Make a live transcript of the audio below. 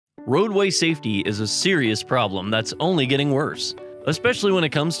Roadway safety is a serious problem that's only getting worse, especially when it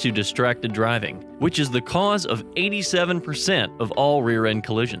comes to distracted driving, which is the cause of 87% of all rear-end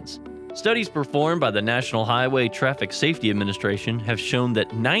collisions. Studies performed by the National Highway Traffic Safety Administration have shown that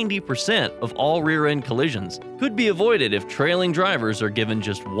 90% of all rear-end collisions could be avoided if trailing drivers are given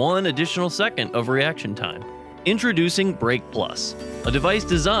just one additional second of reaction time. Introducing Brake Plus, a device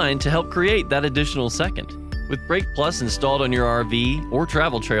designed to help create that additional second. With Brake Plus installed on your RV or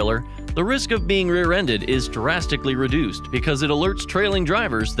travel trailer, the risk of being rear-ended is drastically reduced because it alerts trailing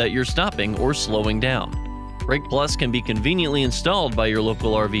drivers that you're stopping or slowing down. Brake Plus can be conveniently installed by your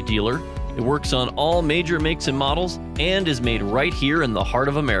local RV dealer. It works on all major makes and models and is made right here in the heart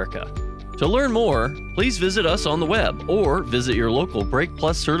of America. To learn more, please visit us on the web or visit your local Brake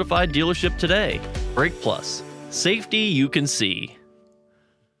Plus certified dealership today. Brake Plus, safety you can see.